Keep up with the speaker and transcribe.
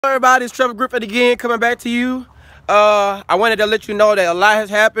Hello everybody, it's Trevor Griffin again, coming back to you. I wanted to let you know that a lot has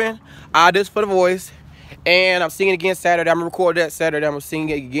happened. This for the voice, and I'm singing again Saturday. I'm gonna record that Saturday. I'm gonna sing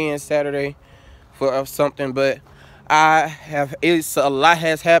it again Saturday for something. But it's a lot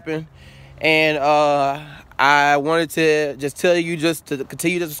has happened, and I wanted to just tell you just to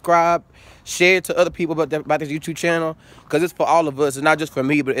continue to subscribe, share it to other people about this YouTube channel, because it's for all of us. It's not just for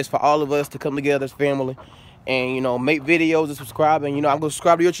me, but it's for all of us to come together as family. And make videos and subscribe. And I'm gonna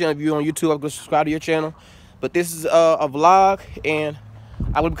subscribe to your channel. If you're on YouTube, I'm gonna subscribe to your channel. But this is a vlog, and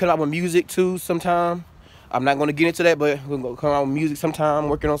I'm gonna be coming out with music too sometime. I'm not gonna get into that, but we're gonna come out with music sometime. I'm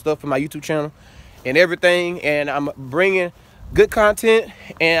working on stuff for my YouTube channel and everything, and I'm bringing good content,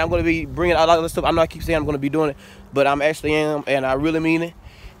 and I'm gonna be bringing a lot of stuff. I know I keep saying I'm gonna be doing it, but I'm actually am, and I really mean it.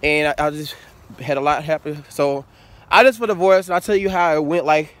 And I just had a lot happen. So I just for the voice, and I'll tell you how it went.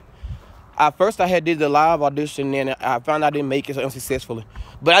 Like, at first I did the live audition, and I found I didn't make it unsuccessfully.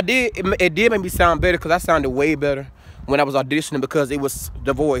 But it did make me sound better, because I sounded way better when I was auditioning, because it was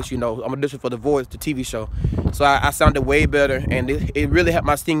The Voice. I'm auditioning for The Voice, the TV show. So I sounded way better, and it really helped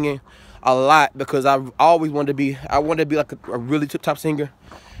my singing a lot, because I always wanted to be like a really top singer.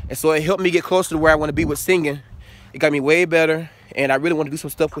 And so it helped me get closer to where I want to be with singing. It got me way better, and I really want to do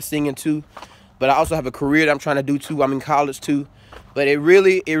some stuff with singing too. But I also have a career that I'm trying to do too. I'm in college too. But it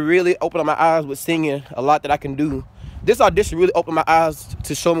really opened up my eyes with singing, a lot that I can do. This audition really opened my eyes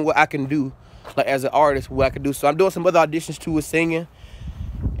to show me what I can do, like as an artist, what I can do. So I'm doing some other auditions too with singing,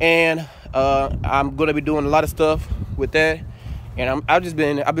 and I'm gonna be doing a lot of stuff with that. And I've just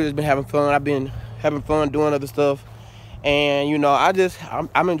been having fun. I've been having fun doing other stuff, and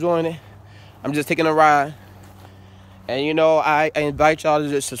I'm enjoying it. I'm just taking a ride, and I invite y'all to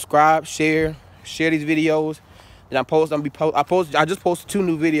just subscribe, share these videos. And I just posted 2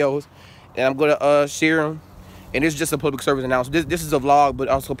 new videos, and I'm gonna share them. And it's just a public service announcement. This is a vlog, but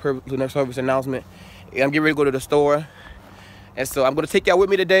also a public service announcement. And I'm getting ready to go to the store, and so I'm gonna take y'all with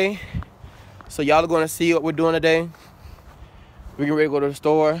me today. So y'all are gonna see what we're doing today. We're getting ready to go to the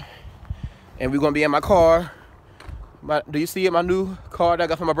store, and we're gonna be in my car. Do you see it? My new car that I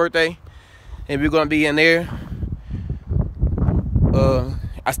got for my birthday, and we're gonna be in there.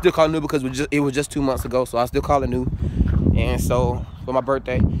 I still call it new because it was just 2 months ago, so I still call it new. And so for my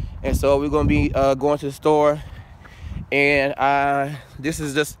birthday, and so we're gonna be going to the store, and this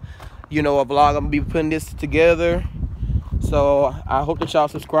is just a vlog. I'm gonna be putting this together, so I hope that y'all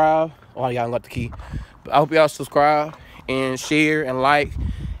subscribe. Oh, y'all got the key, but I hope y'all subscribe and share and like,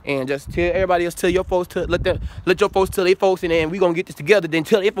 and just tell everybody else. Tell your folks to let your folks tell their folks, and then we gonna get this together. Then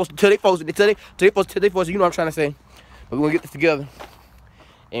tell their folks, and tell their folks. You know what I'm trying to say. But we're gonna get this together.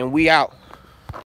 And we out.